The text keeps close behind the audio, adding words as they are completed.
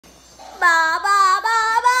Be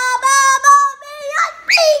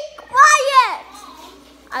quiet!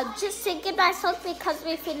 I'm just singing my song because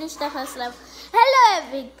we finished the first level. Hello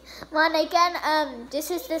everyone again.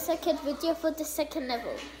 This is the second video for the second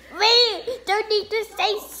level. We don't need to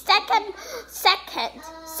say second.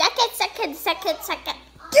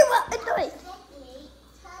 Do what annoying.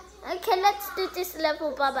 Okay, let's do this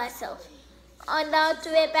level by myself. Oh, not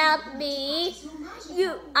about me.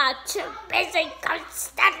 You are too busy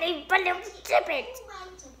constantly balloon stupid.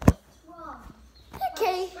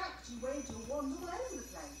 Okay.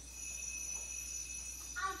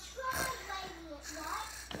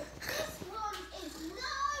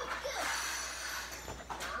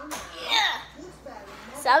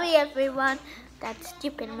 Sorry everyone, that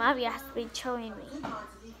stupid Mario has been showing me.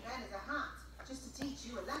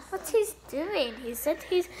 What he's doing? He said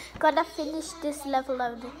he's gonna finish this level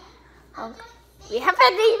only. We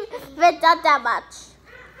haven't even done that much.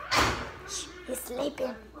 Shh, he's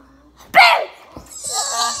sleeping.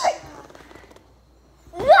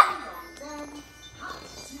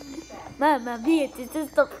 Mamma mia, this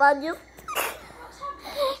is the funniest.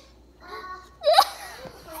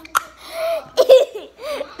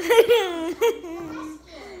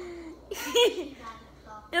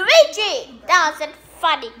 Luigi, that wasn't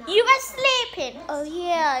funny. You were sleeping. Oh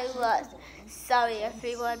yeah, I was. Sorry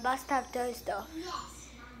everyone, must have dozed off.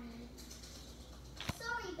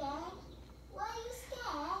 Sorry Ben, why are you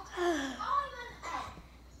scared? I'm an elf.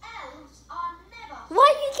 Elves are never.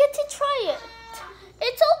 Why you get to try it?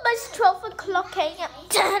 It's almost 12 o'clock a.m.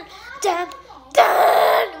 Dun.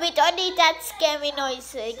 We don't need that scary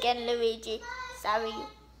noise again, Luigi. Sorry.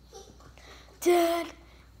 Dun.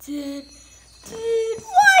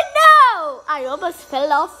 Why no? I almost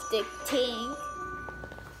fell off the thing.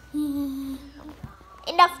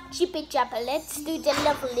 Enough jibber jabber. Let's do the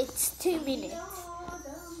level. It's 2 minutes.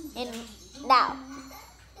 And now.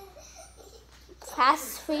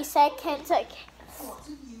 Past 3 seconds. Okay. What have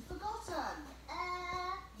you forgotten?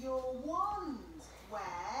 Your wand.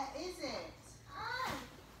 Where is it? Oh,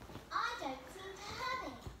 I don't seem to have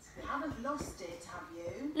it. You haven't lost it, have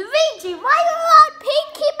you? Luigi, why are you on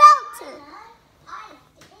Peaky Mountain? I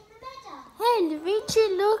left it in the meadow. Hey, Luigi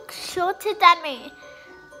looks shorter than me.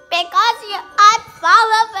 Because I'm far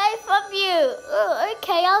away from you. Oh,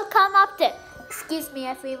 okay, I'll come up there. Excuse me,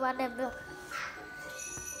 everyone.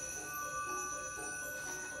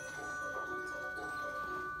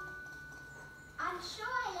 I'm sure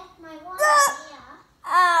I left my wand here.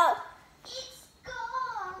 Oh. It's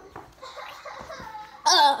gone.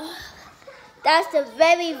 Oh. That's a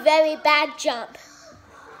very, very bad jump.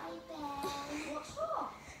 Hi Ben. What's wrong?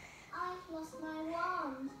 I've lost my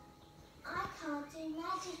wand. I can't do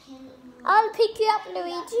magic anymore. I'll pick you up,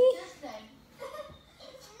 Luigi.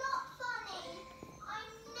 It's not funny. I'm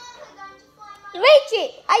never going to find my Luigi,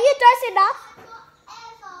 are you dozing off?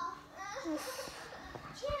 Ever.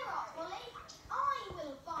 Cheer up, Wally. I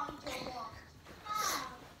will find your wand.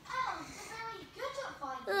 Elves are very good at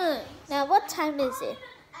finding things. Now, what time is it?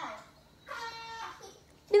 Elf.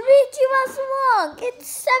 Luigi was wrong. It's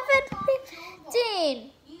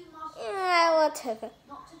 7:15. You must Yeah, whatever.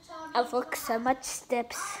 not to turn I've walked so much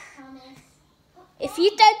steps. promise. If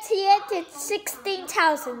you don't see it, it's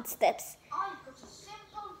 16,000 steps. I've got a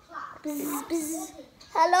simple plan. Bzz, bzz.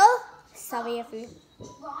 Hello? Sorry, everyone.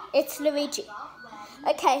 It's Luigi.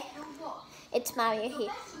 Okay, it's Mario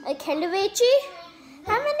here. Okay, Luigi,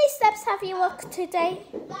 how many steps have you walked today?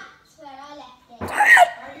 That's where I left it.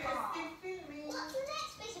 What's the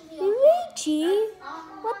next bit of your Luigi,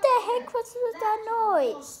 what the heck was that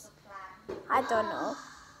noise? I don't know.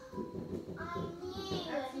 I knew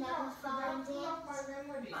you'd never find it.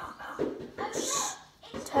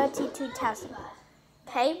 32,000.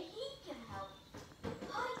 Okay. He can help.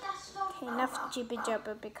 Hi, Gaston. Okay, enough jibber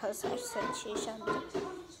jabber because I said she shan't. What's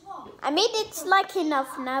wrong? I mean, it's like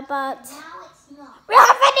enough now, but Now it's not. we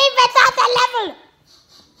haven't even done the level.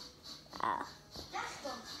 Ah.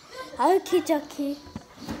 Gaston, Okie dokie.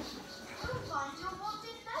 we'll find your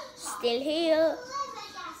wanted note. Still here. Clever,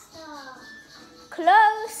 Gaston.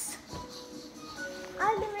 Close.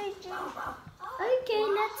 Hi, Luigi. Okay,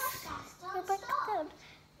 let's go back down.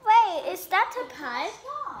 Wait, is that a pipe?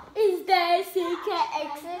 Is there a secret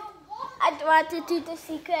exit? I want to do the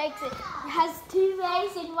secret exit. It has 2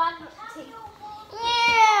 ways in one thing.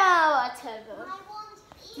 Yeah, whatever. My wand is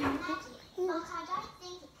magic, but I don't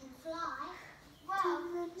think it can fly. Well,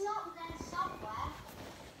 it's up there somewhere.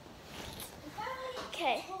 If only it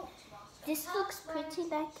Okay, could talk to us. this looks pretty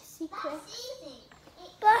like a secret. That's easy.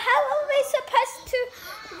 But how are we supposed to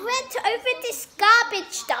rent over this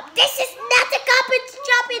garbage dump? This is not a garbage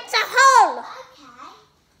dump, it's a hole.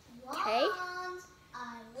 Okay. Okay.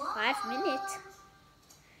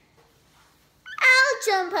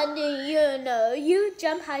 jump on you. No, you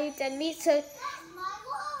jump higher than me, so That's my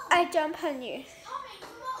wall. I jump on you. Tommy,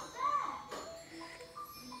 you're not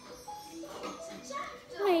there. So Jack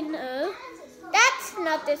does. I know. And it's got That's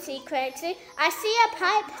not the secret. See, I see a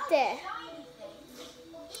pipe there. shiny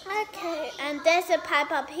things. Okay, and there's a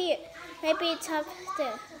pipe up here. Maybe it's up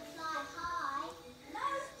there. To fly high. No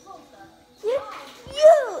problem.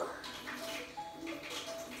 You.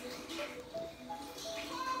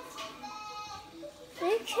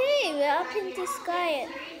 Okay, we're up in the sky.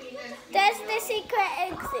 That's the secret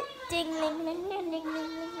exit. Ding, ling, ling, ling, ling, ling,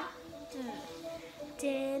 ling.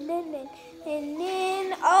 Ding, ling, ling, ling,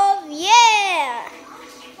 ling. Oh yeah!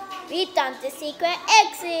 We've done the secret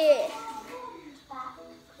exit. Back,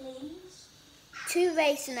 please. 2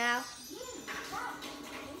 ways now.